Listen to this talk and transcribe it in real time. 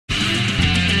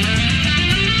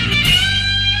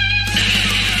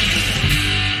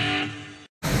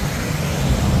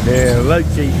Load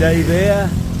sheet Dave here.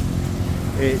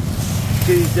 It's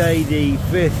Tuesday the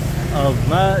 5th of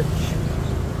March.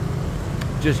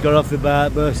 Just got off the bar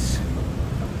bus.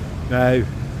 Now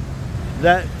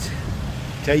that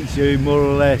takes you more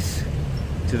or less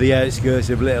to the outskirts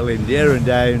of Little India and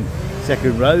down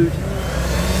Second Road.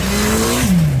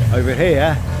 Over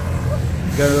here,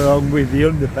 going along with the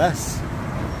underpass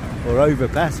or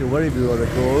overpass or whatever you want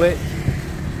to call it.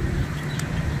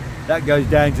 That goes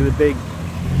down to the big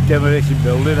demolition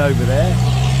building over there,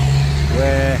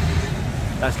 where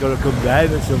that's got to come down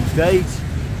at some stage.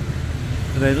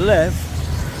 And then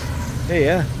left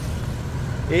here,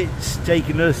 it's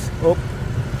taking us up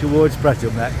towards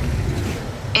Pratumnak.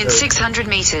 In 600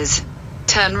 meters,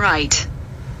 turn right.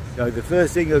 So the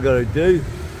first thing I've got to do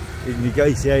is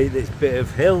negotiate this bit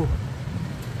of hill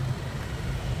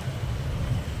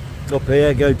up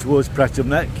here, go towards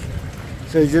Pratumnak.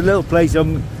 So there's a little place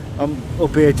I'm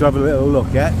up here to have a little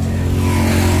look at.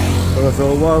 But I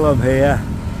thought while I'm here,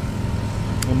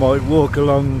 I might walk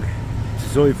along to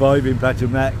Soy 5 in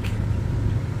Pratumnak,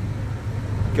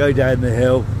 go down the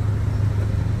hill,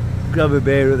 grab a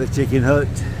beer at the chicken hut,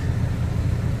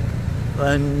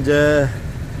 and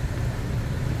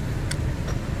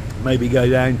maybe go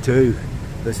down to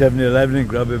the 7-Eleven and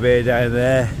grab a beer down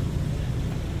there.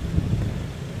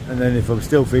 And then if I'm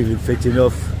still feeling fit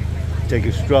enough, take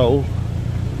a stroll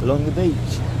along the beach.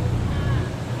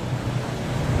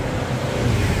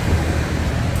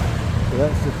 So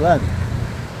that's the plan.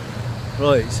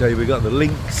 Right, so we've got the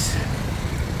links,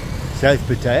 South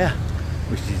Pattaya,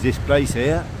 which is this place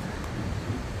here.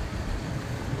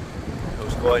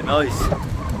 Looks quite nice.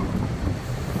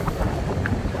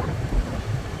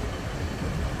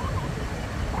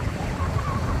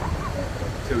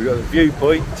 So we've got the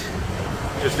viewpoint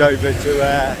just over to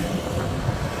our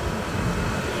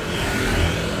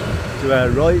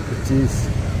right, which is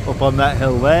up on that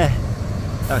hill there.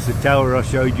 That's the tower I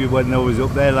showed you when I was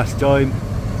up there last time.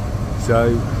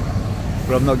 So,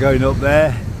 but I'm not going up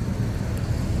there.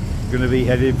 I'm going to be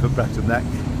heading for Pratumnak.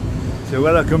 So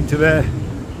when I come to the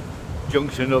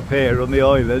junction up here on the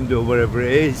island or wherever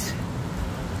it is,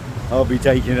 I'll be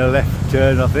taking a left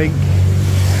turn, I think.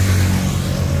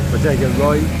 If I take a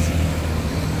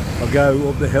right, I'll go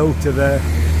up the hill to the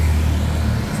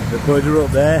Buddha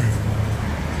up there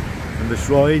and the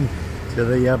shrine to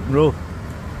the Admiral.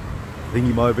 I think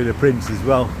he might have been a prince as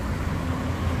well.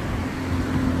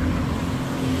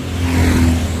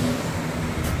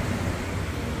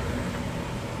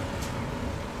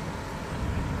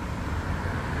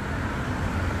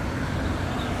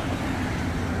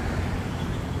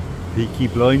 Peaky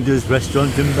Blinders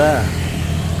restaurant and bar.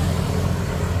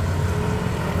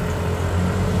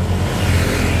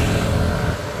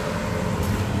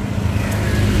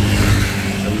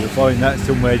 Find that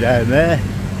somewhere down there.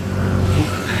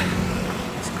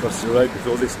 Let's cross the road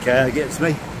before this car gets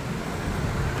me.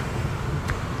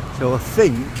 So I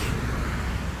think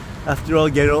after I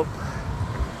get up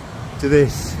to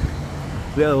this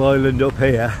little island up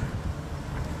here,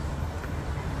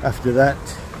 after that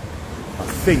I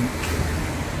think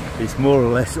it's more or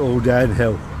less all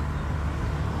downhill,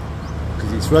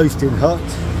 because it's roasting hot.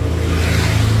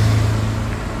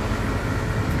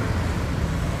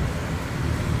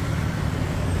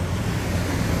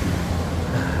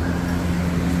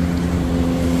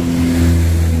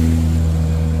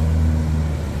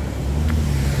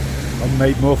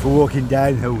 Made more for walking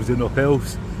down hills than up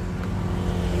hills.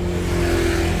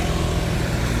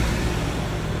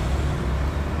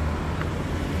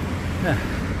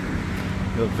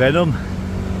 Got Venom.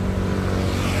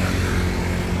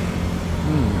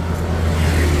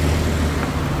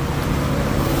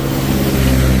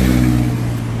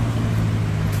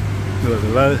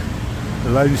 Got the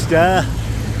Lone Star.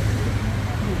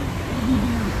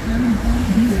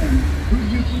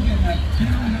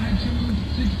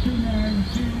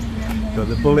 Got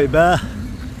the Bullet Bar.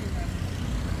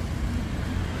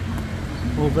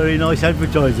 All very nice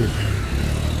advertising.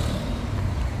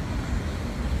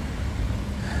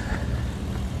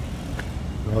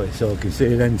 Right, so I can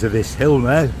see an end to this hill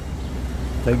now.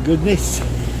 Thank goodness.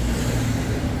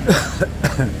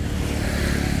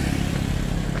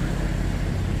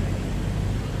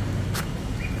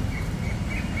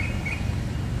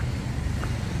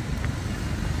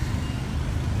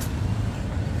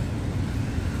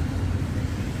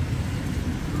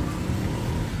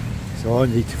 So I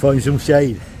need to find some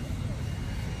shade.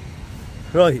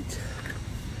 Right,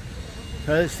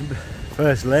 that's the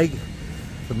first leg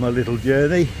of my little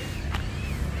journey.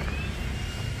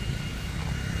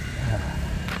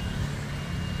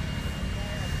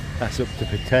 That's up to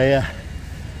Pattaya.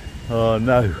 Oh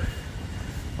no,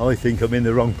 I think I'm in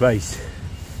the wrong place.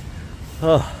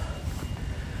 Oh,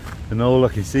 and all I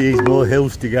can see is more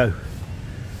hills to go.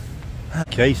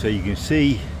 Okay, so you can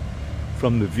see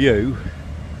from the view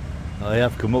I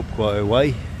have come up quite a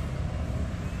way.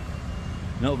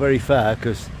 Not very far,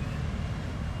 because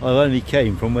I only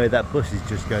came from where that bus is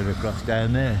just going across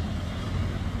down there.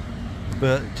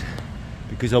 But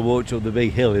because I walked up the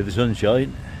big hill in the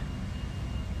sunshine,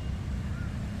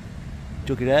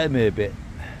 took it out of me a bit.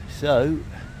 So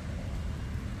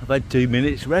I've had 2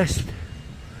 minutes rest.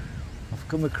 I've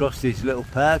come across this little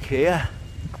park here,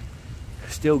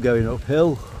 still going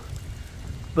uphill,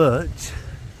 but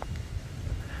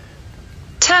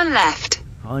turn left.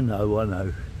 I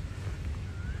know.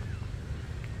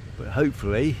 But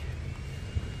hopefully,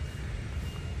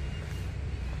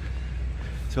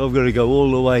 so I've got to go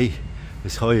all the way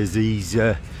as high as these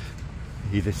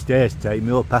either stairs take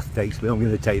me or path takes me. I'm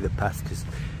going to take the path because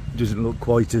it doesn't look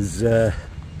quite as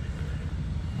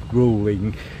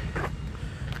grueling,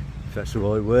 if that's the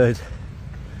right word.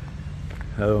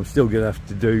 I'm still going to have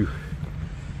to do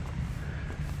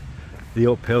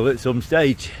the uphill at some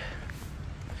stage.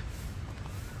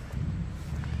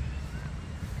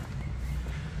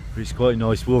 But it's quite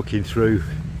nice walking through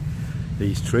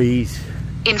these trees.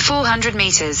 In 400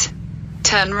 meters,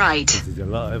 turn right. There's a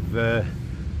lot of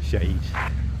shade.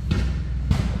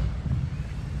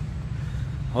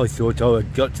 I thought I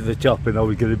had got to the top and I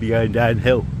was going to be going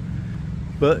downhill,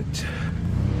 but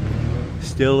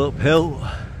still uphill.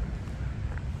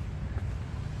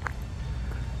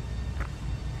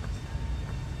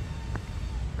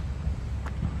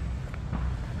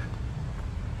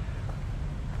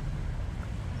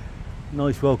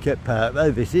 Nice well kept park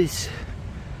though this is.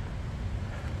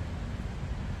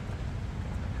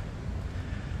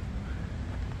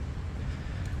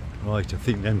 Right, I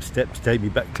think them steps take me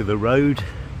back to the road.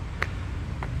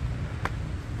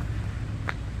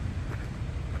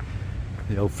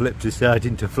 The old flips are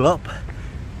starting to flop.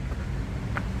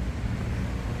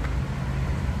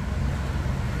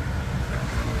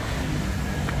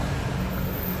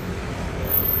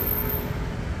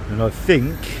 And I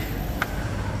think,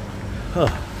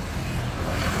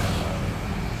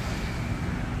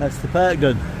 that's the park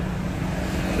done.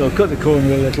 So I'll cut the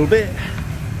corner a little bit.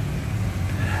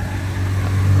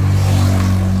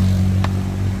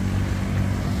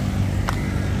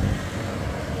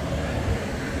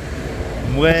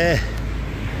 And where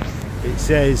it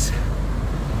says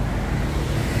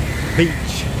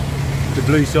Peach, the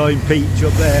blue sign Peach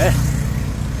up there,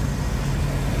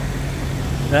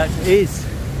 that is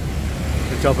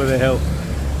the top of the hill.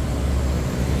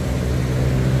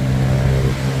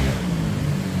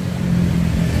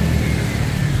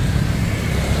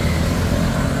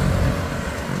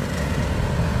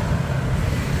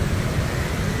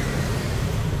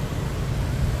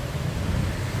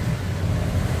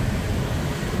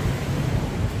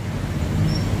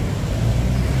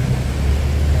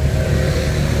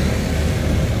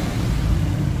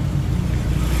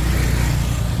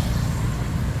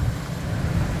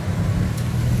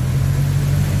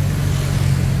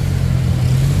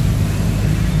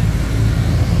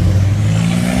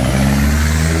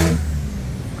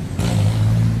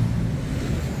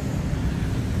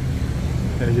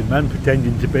 There's a man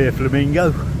pretending to be a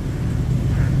flamingo.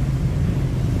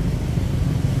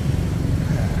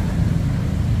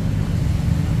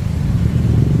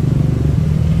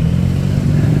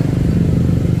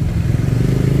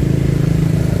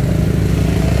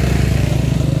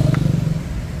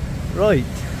 Right,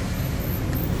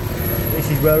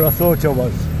 this is where I thought I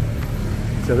was.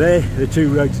 So there, the two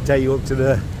roads take you up to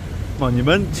the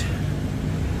monument.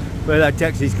 Where that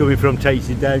taxi's coming from takes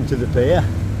you down to the pier.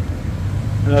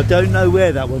 And I don't know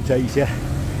where that one takes you.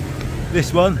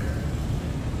 This one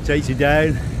takes you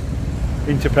down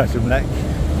into Pratumnak,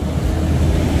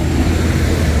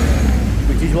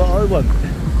 which is what I want.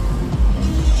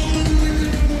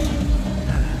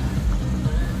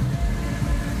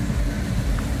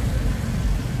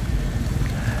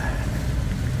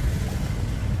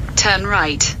 Turn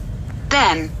right.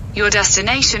 Then, your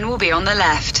destination will be on the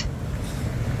left.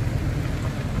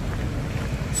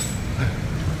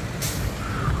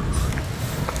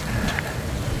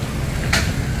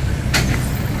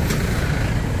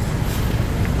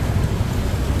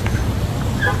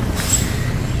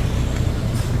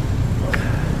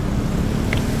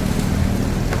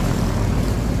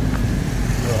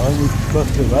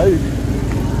 Across the road.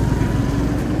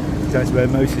 That's where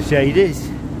most of the shade is.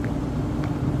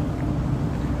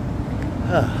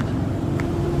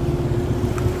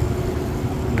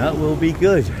 That will be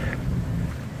good.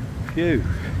 Phew.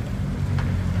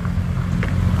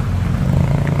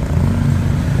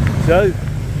 So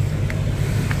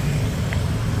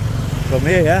from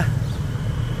here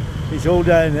it's all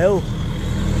downhill.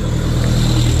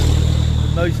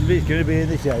 Most of it's going to be in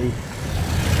the shade.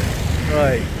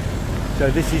 Right,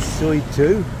 so this is side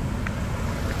 2.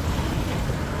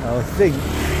 I think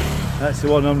that's the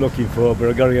one I'm looking for, but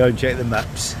I've got to go and check the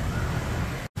maps.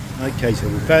 Okay, so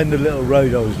we found the little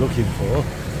road I was looking for.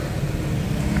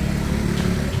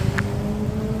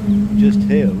 Just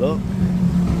here, look.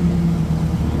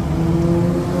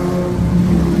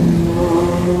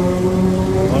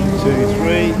 1, 2,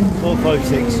 3, 4, 5,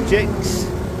 6 chicks.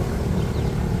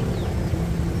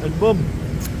 And boom.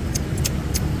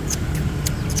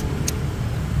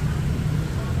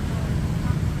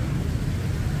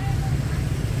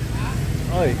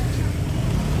 Right.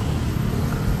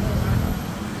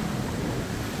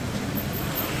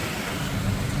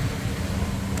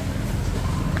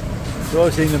 So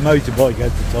I've seen the motorbike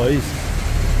advertised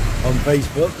on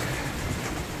Facebook.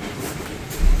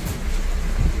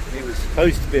 It was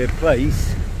supposed to be a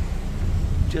place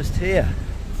just here.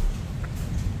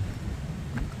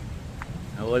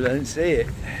 No, I don't see it.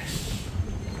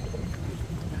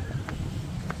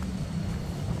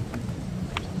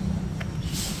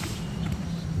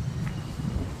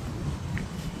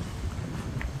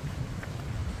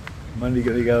 I'm only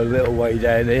going to go a little way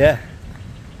down here,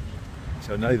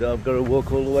 so I know that I've got to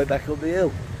walk all the way back up the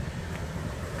hill.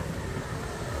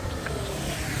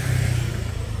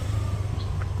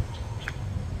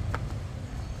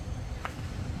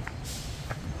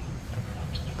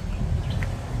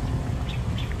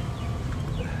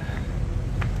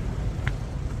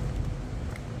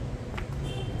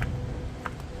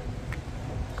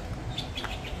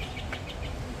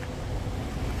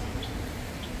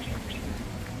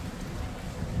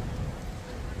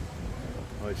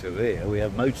 Right, so there we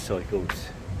have motorcycles.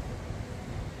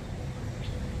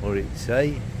 What did it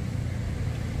say?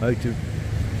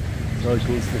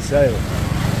 Motorcycles for sale.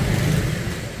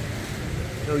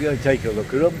 So we're going to take a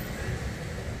look at them,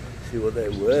 see what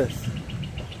they're worth.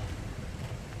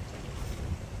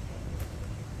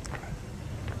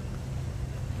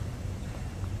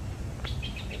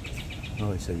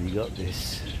 Right, so you got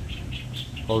this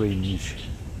orange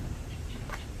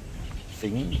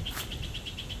thing.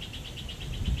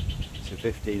 It's a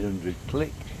 1500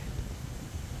 click.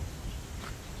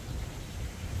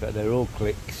 But they're all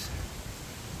clicks.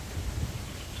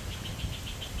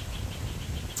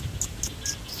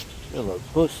 Hello,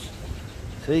 fuss.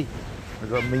 See, I've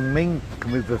got Ming Ming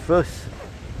with the fuss.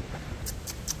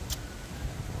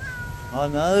 I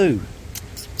know.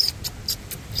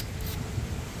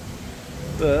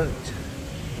 But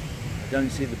I don't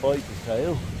see the bike for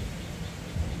sale.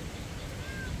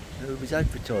 It was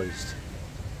advertised.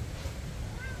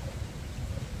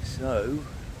 So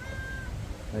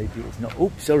maybe it's not.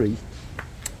 Oops, sorry.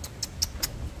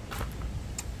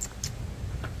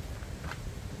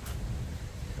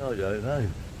 I don't know.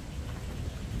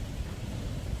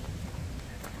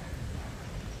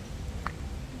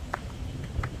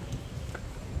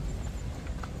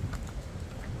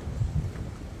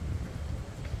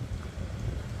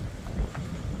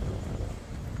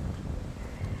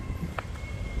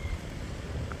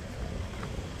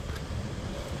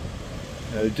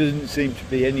 There doesn't seem to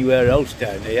be anywhere else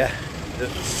down here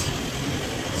that's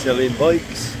selling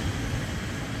bikes.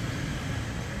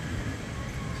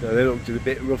 So they looked a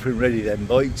bit rough and ready, them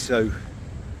bikes, so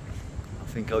I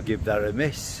think I'll give that a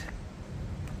miss.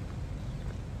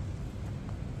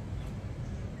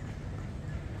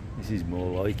 This is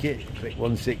more like it. Click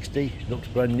 160, looks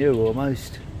brand new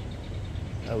almost.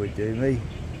 That would do me.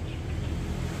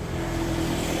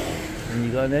 And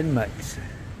you got an NMAX.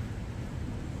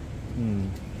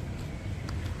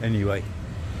 Anyway,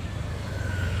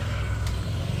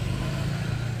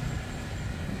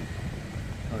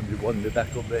 time to wander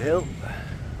back up the hill.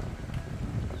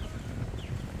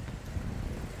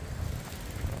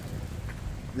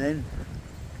 Then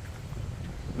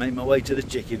make my way to the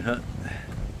chicken hut.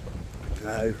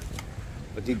 Now,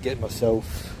 I did get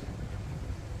myself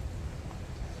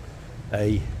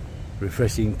a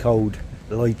refreshing cold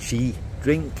lychee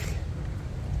drink.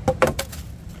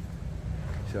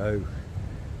 So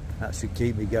that should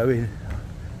keep me going.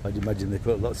 I'd imagine they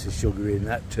put lots of sugar in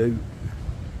that too.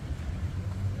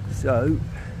 So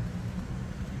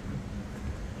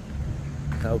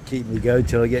that'll keep me going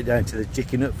till I get down to the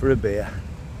chicken hut for a beer.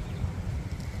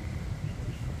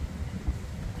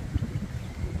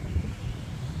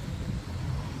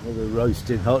 Another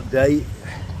roasting hot day.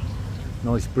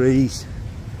 Nice breeze.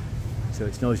 So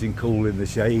it's nice and cool in the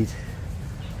shade.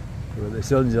 But the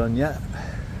sun's on yet.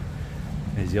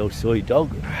 There's the old soy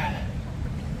dog.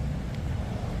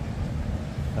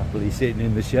 happily sitting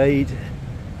in the shade.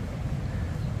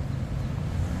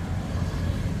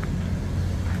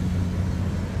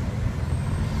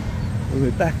 And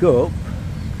we're back up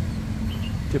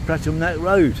to Pratumnak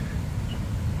Road.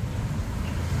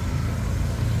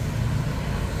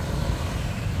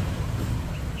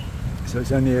 So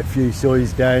it's only a few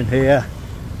soys down here,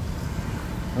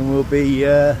 and we'll be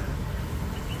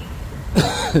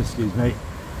excuse me,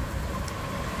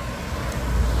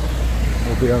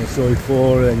 we'll be on soy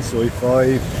 4 and soy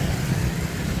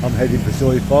 5. I'm heading for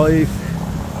soy 5.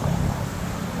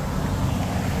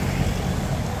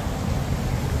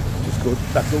 Just got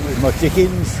back up with my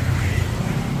chickens.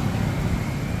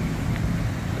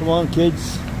 Come on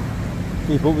kids,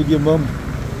 keep up with your mum.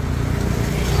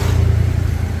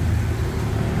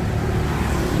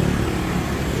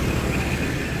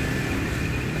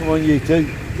 Come on you two,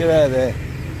 get out of there.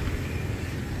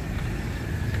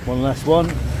 One last one.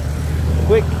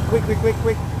 Quick, quick, quick, quick,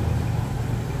 quick.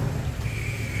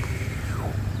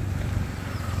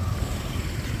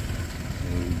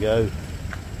 There we go.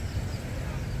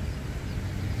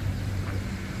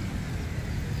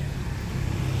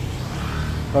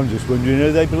 I'm just wondering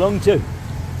who they belong to.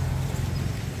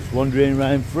 Just wandering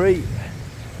around free.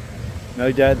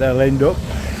 No doubt they'll end up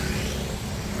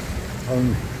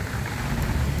on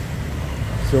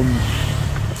some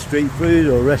street food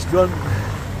or restaurant.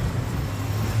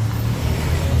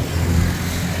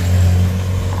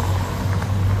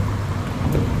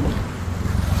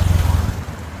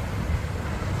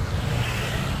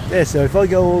 Yeah, so if I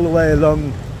go all the way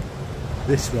along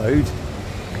this road,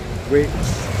 which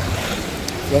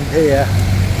from here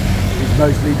is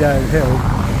mostly downhill,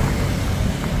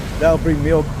 that'll bring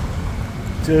me up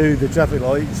to the traffic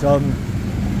lights on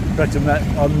Pratumnak,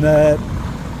 on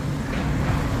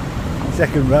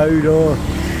Second Road or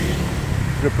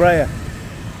Pattaya,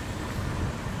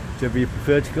 whichever you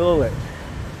prefer to call it.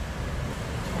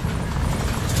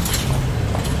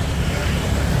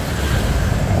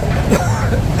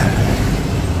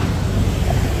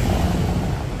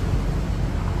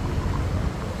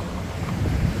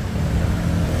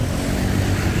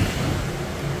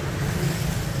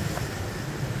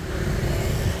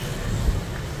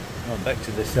 Back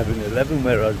to the 7-Eleven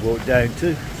where I'd walked down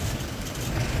to.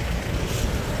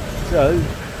 So,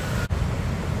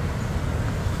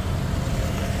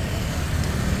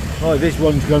 oh, this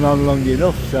one's gone on long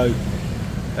enough, so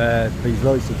please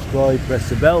like, subscribe, press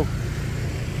the bell,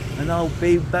 and I'll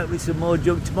be back with some more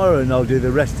junk tomorrow, and I'll do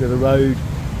the rest of the road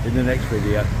in the next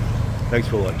video. Thanks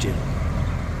for watching.